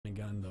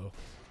end, though.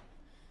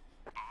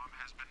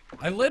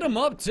 I lit him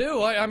up,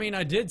 too. I mean,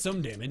 I did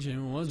some damage, and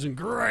it wasn't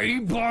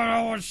great, but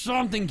it was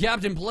something.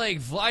 Captain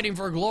Plague, fighting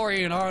for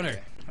glory and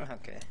honor.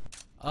 Okay.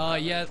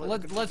 Yeah,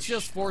 let's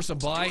just force a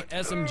buy.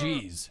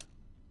 SMGs.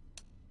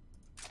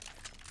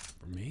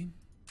 For me?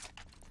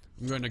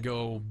 I'm gonna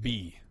go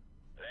B.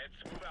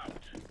 Let's move out.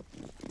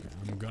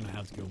 I'm gonna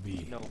have to go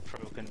B. No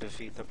pro can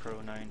defeat the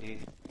Pro 90.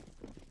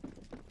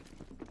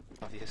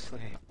 Obviously.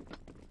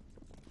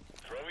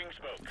 Throwing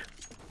smoke.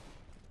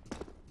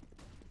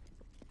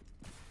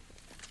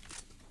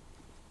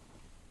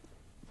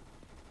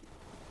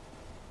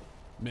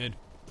 Mid.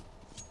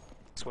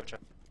 Switch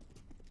up.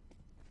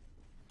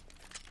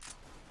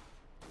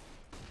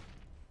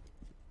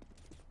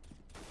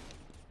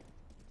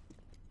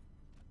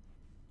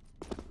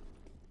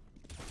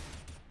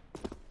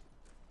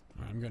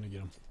 Alright, I'm gonna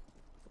get him.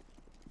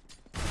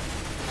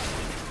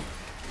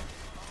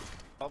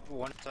 Up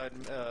one side,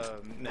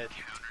 mid.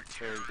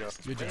 There we go.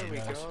 Good job, there we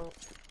guys. go.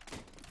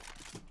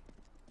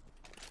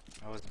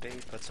 I was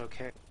bait, that's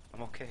okay.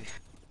 I'm okay.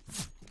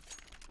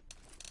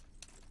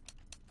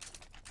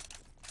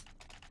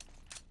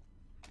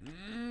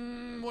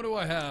 What do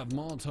I have?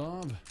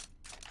 Molotov?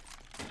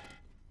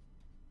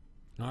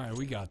 Alright,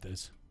 we got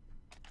this.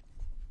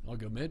 I'll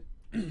go mid.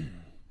 Lock and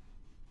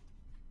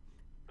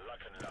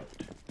load.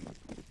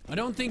 I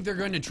don't think they're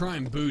going to try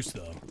and boost,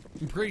 though.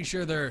 I'm pretty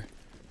sure they're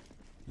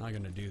not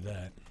going to do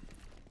that.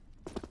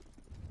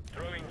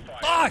 Throwing fire.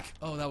 Fuck!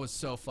 Oh, that was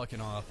so fucking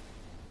off.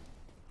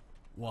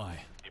 Why?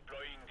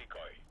 Deploying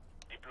decoy.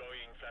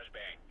 Deploying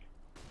flashbang.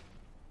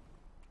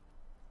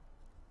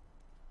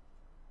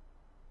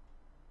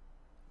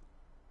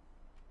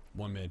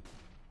 One mid.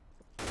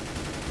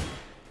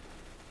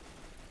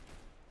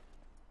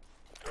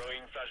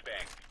 Throwing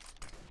flashbang.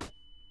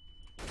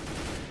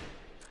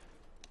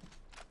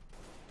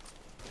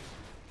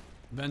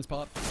 Vents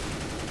pop.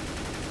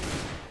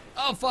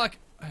 Oh, fuck!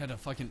 I had to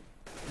fucking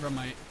run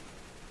my...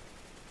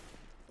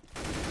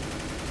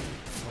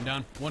 One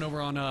down. One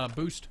over on,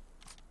 boost.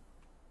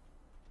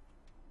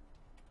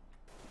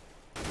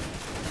 Oh,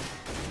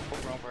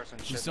 wrong person.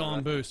 He's Shit, still my on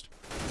bad. boost.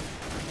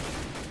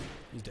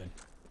 He's dead.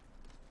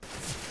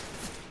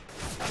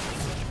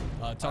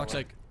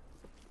 Toxic.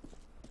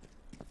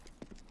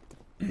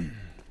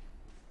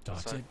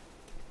 Toxic? side?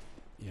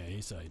 Yeah,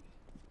 A side.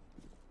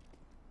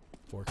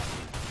 Fork.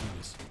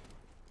 Nice.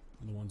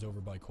 The one's over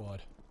by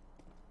quad.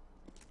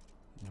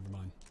 Never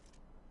mind.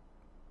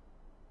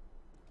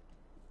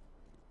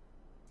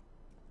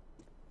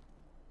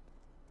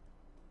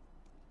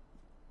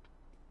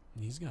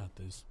 He's got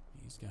this.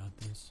 He's got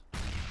this.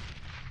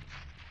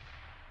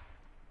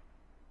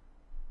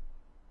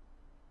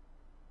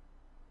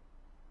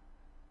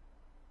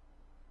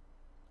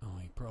 Oh,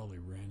 he probably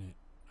ran it.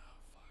 Oh,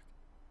 fuck.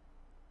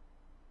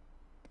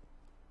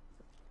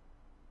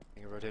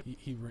 You rotate.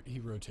 He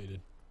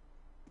rotated.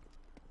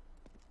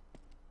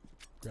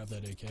 Grab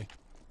that AK.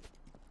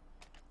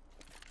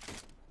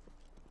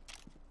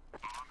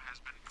 Bomb has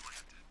been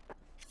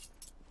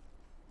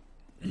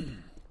planted.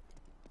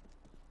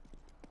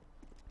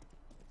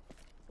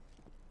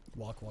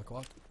 Walk, walk,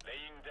 walk.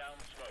 Laying down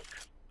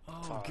smoke.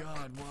 Oh, Fuck.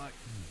 God, what?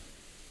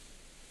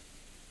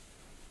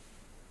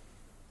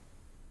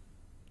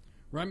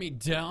 Run me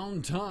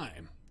down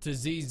time to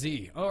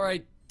ZZ.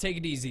 Alright, take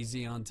it easy,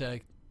 Z on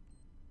tech.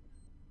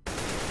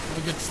 Have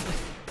a good sleep.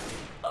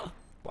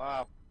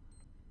 Wow.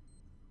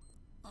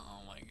 Oh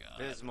my god.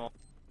 Dismal.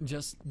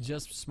 Just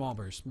small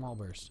burst, small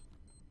burst.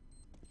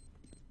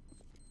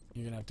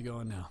 You're gonna have to go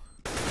in now.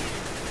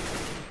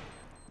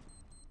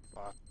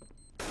 Fuck.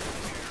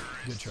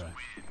 Good try.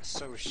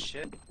 So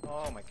shit.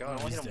 Oh my god,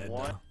 I only He's hit him dead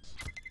once.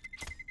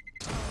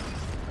 now.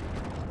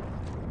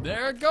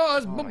 There it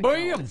goes! Oh my god,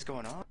 Bam! what's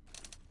going on?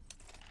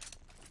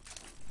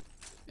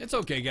 It's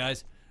okay,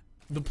 guys.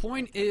 The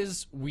point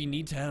is, we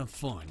need to have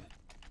fun.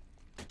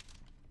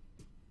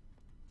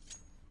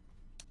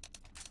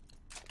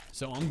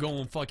 So I'm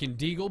going fucking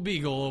Deagle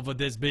Beagle over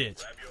this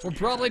bitch. We're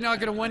probably not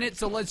gonna win it,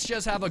 so let's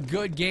just have a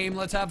good game.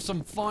 Let's have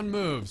some fun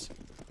moves.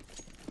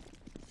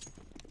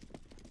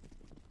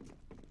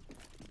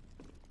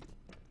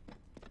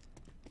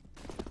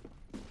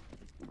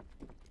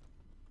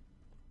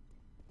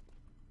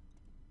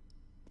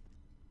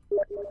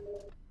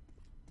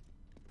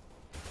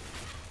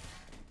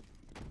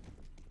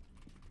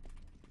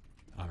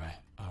 Alright,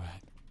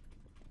 alright.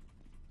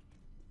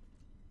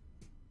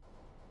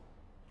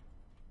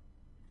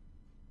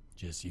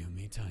 Just you and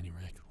me, Tiny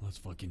Rick. Let's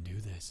fucking do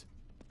this.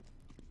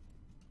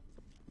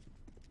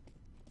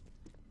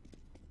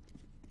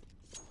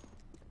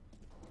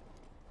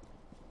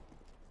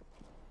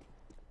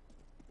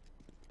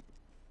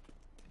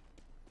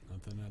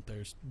 Nothing out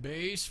there's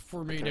base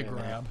for me to Okay,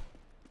 grab.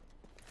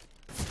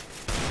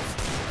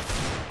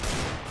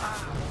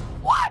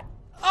 What?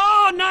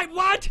 Oh, night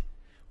what?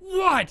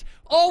 What?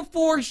 All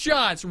 4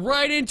 shots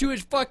right into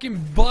his fucking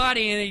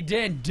body and he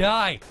didn't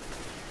die.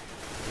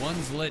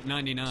 One's lit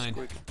 99.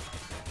 Squeak.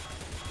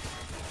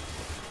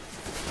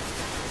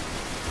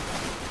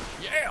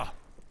 Yeah!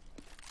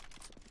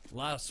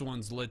 Last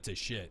one's lit to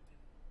shit.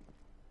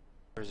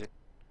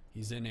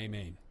 He's in A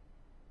main.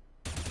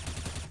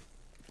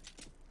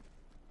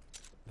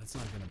 That's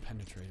not gonna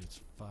penetrate.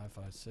 It's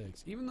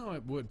 5.56. Even though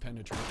it would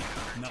penetrate.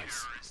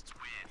 Nice.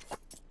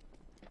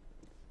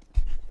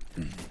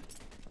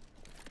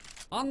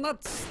 And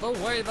that's the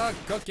way the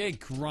cookie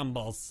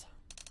crumbles.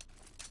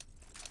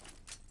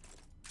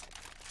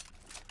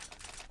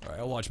 Alright,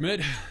 I'll watch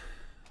mid.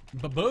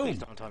 Ba-boom! Please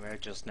don't tell me I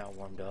just now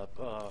warmed up.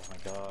 Oh my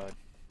god.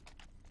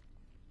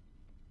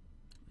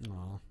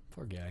 Aw,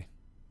 poor guy.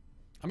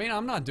 I mean,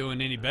 I'm not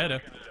doing any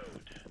better.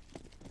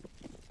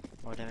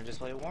 Why didn't I just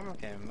play a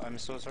warm-up game? I'm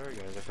so sorry,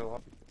 guys. I feel.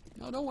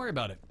 No, don't worry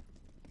about it.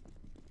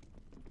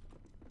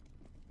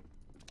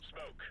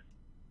 Smoke.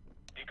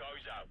 Decoy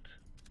is out.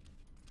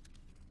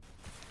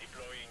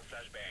 Deploying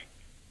flashbang.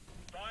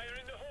 Fire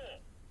in the hole.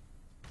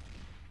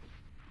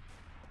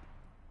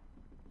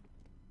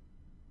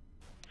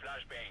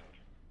 Flashbang.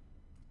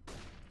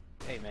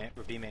 Hey, man.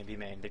 Or B main, B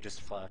main. They just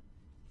flash.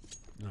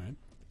 Alright.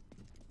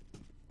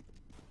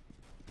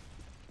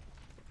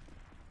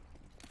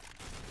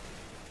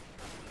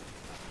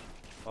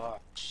 Oh,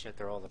 shit.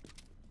 They're all the.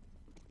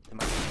 They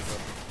might be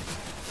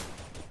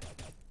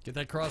Get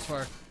that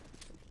crossfire.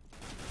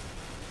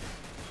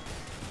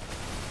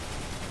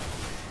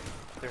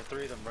 there are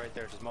 3 of them right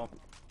there. Just moment.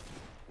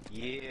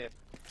 Yeah.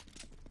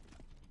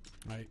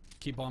 Alright,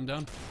 keep bomb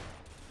down.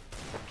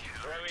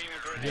 Throwing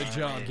grenade. Good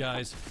job,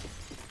 guys.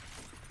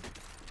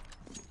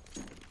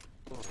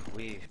 Oh,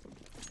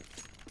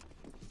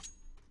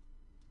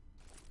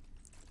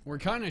 We're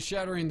kind of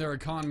shattering their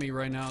economy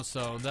right now,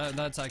 so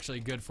that's actually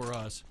good for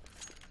us.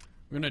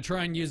 We're gonna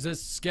try and use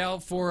this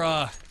scout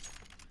for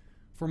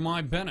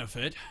my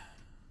benefit.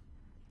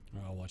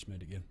 Oh, I'll watch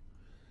mid again.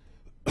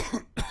 Let's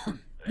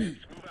move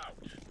out.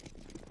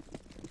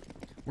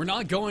 We're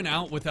not going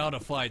out without a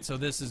fight, so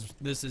this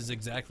is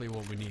exactly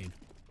what we need.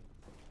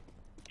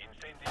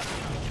 Incendiary.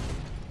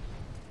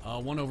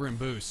 One over in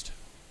boost.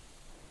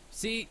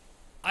 See,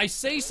 I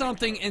say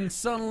something and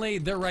suddenly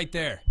they're right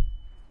there,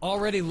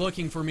 already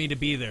looking for me to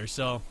be there.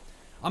 So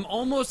I'm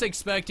almost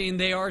expecting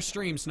they are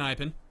stream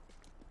sniping,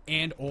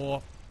 and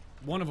or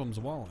one of them's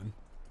walling.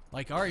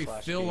 Like I already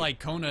Flash feel B. like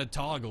Kona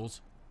toggles.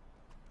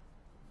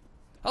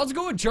 How's it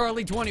going,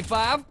 Charlie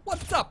 25?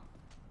 What's up?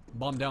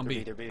 Bomb down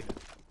B. They're B.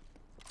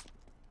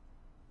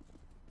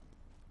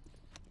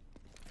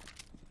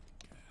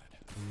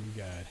 Oh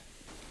God.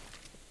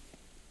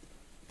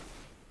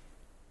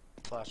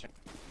 Flashing.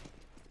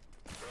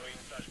 Throwing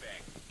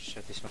flashbang.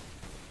 Shit, they smoke.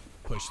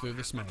 Push through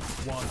the smoke.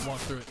 Walk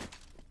through it.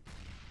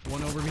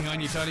 One over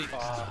behind you, Teddy.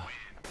 Ah,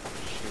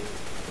 shoot.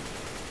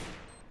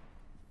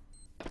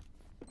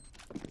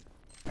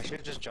 I should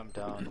have just jumped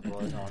down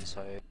blood on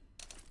site.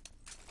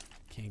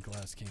 Can't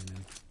glass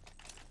cannon.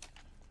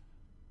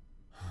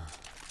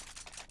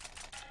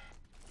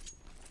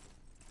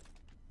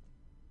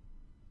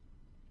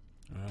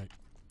 Alright.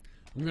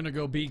 I'm gonna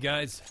go B,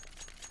 guys.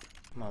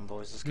 Come on,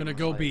 boys. Let's I'm gonna get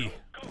go one B.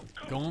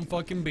 fight. Going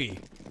fucking B.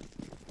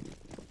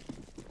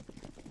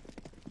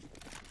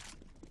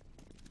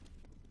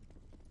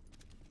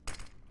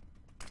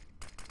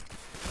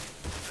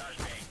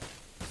 Flashbang.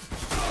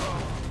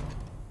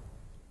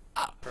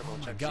 Purple, Oh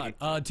my check God.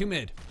 C. 2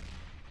 mid.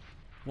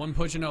 One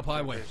pushing up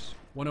highway. Checkers.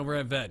 One over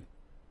at vet.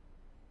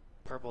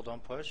 Purple,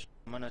 don't push.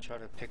 I'm gonna try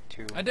to pick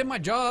 2. I did my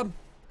job.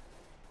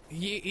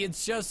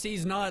 It's just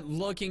he's not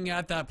looking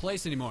at that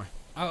place anymore.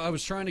 I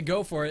was trying to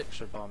go for it,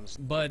 Extra bombs.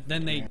 but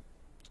then they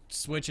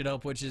switch it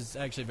up, which is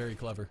actually very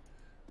clever.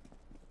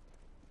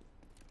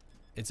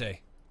 It's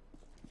A.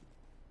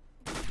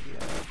 Yeah.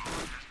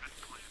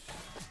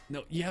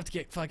 No, you have to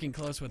get fucking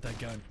close with that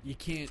gun. You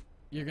can't.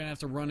 You're gonna have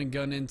to run and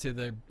gun into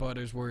the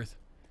Buttersworth.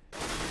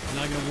 It's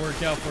not gonna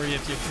work out for you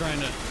if you're trying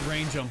to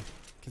range them,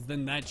 because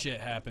then that shit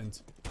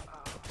happens.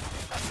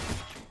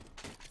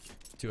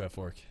 2 at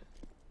fork.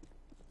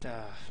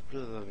 Blah,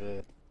 blah,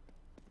 blah.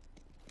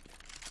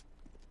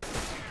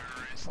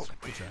 Okay.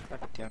 Good try.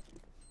 Damn.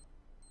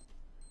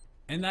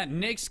 And that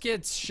Nyx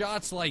gets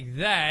shots like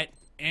that,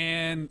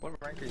 and What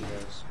rank are you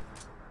guys?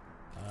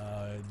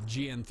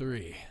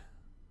 GN3.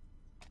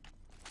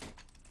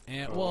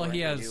 And What well, rank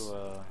he are has you,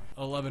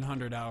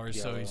 1100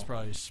 hours, so he's yellow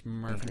probably and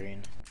smurfing,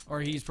 green.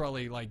 or he's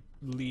probably like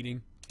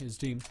leading his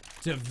team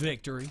to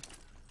victory.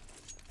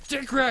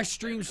 Dick Crash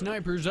Stream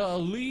Snipers,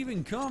 leave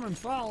and come and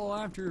follow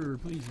after,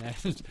 please.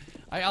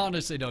 I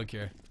honestly don't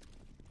care.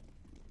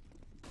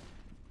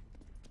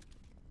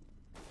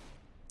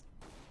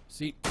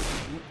 See,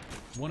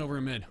 one over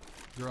in mid,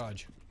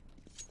 garage.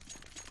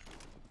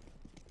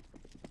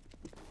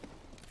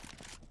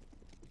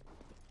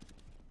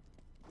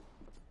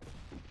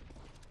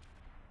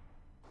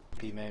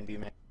 B main, B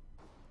main.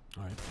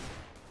 All right.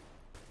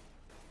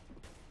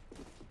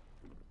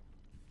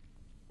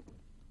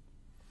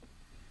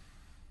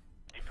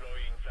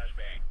 Deploying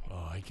flashbang.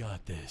 Oh, I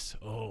got this.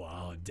 Oh,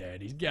 wow,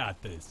 Daddy's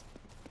got this.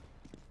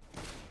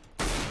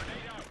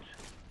 Grenade out.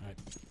 All right.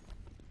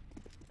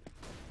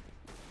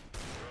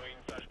 Throwing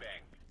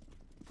flashbang.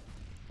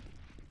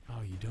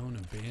 Oh, you don't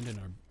abandon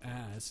our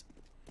ass.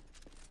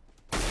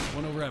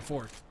 One over at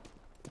fork.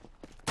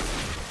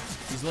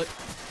 He's lit.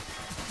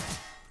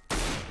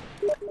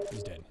 He's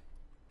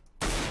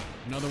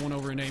Another one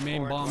over in A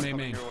main. Bomb A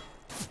main.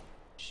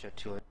 Shit,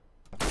 too late.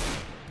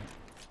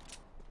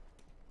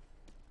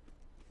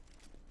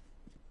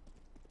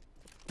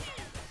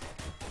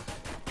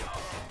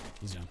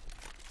 He's down.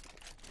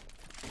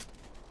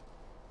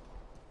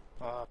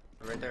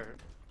 Right there.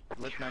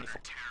 Lip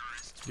 94.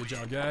 Good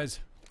job,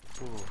 guys.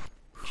 Ooh,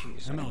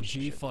 jeez.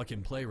 MLG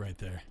fucking play right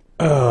there.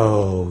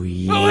 Oh,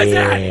 yeah. What was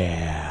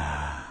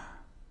that?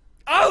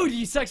 Oh,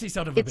 you sexy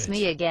son of a bitch. It's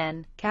me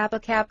again, Kappa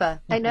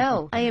Kappa. I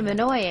know, I am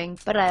annoying,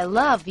 but I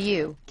love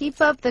you.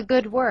 Keep up the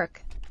good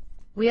work.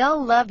 We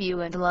all love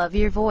you and love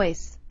your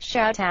voice.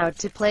 Shout out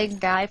to Plague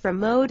Guy from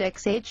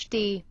Modex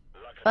HD.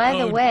 By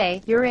the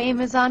way, your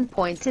aim is on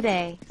point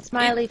today.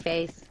 Smiley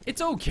face.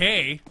 It's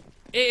okay.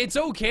 It's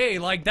okay.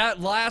 Like, that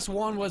last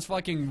one was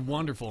fucking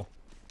wonderful.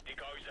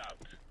 Decoys out.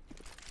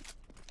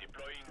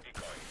 Deploying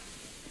decoy.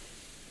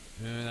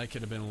 That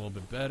could have been a little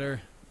bit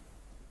better.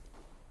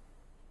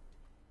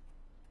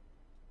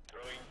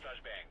 Throwing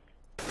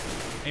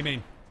flashbang.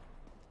 Amen.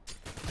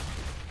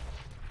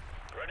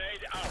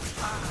 Grenade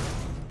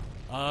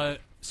out.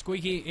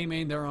 Squeaky,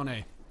 amen, they're on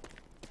A.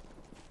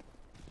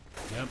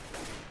 Yep.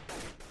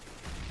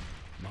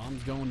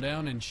 Mom's going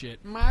down and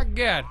shit. My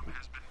god.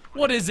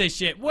 What is this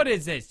shit? What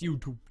is this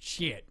YouTube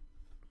shit?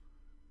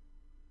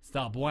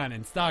 Stop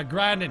whining. Start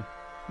grinding.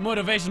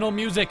 Motivational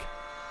music.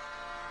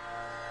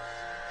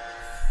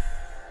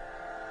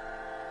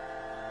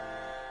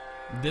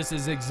 This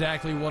is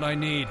exactly what I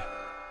need.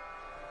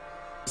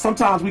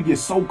 Sometimes we get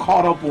so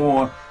caught up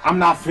on, I'm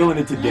not feeling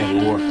it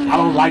today, or I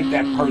don't like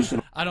that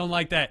person. I don't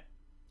like that.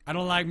 I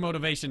don't like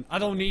motivation. I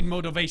don't need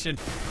motivation.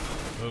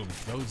 Boom.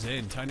 Goes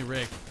in. Tiny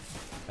Rick.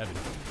 Heavy.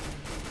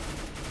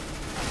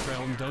 Trail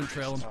him. Don't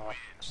trail him.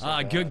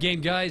 Good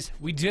game, guys.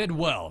 We did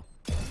well.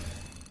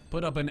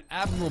 Put up an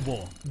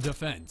admirable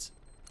defense.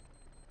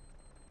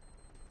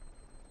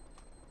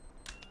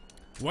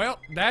 Well,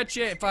 that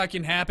shit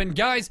fucking happened.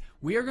 Guys,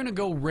 we are gonna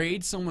go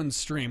raid someone's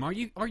stream. Are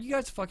you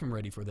guys fucking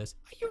ready for this?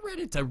 Are you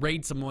ready to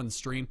raid someone's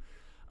stream?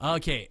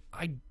 Okay,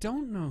 I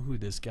don't know who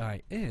this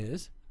guy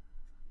is,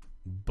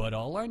 but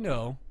all I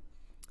know,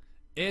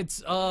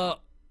 it's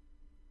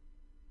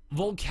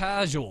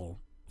Volcasual.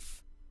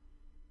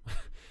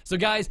 So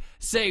guys,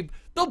 say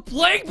the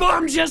plague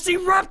bomb just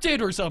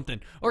erupted or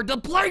something, or the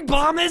plague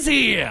bomb is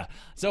here.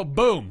 So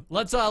boom,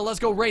 let's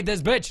go raid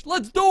this bitch.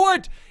 Let's do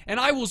it,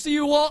 and I will see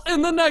you all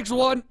in the next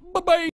one. Bye bye.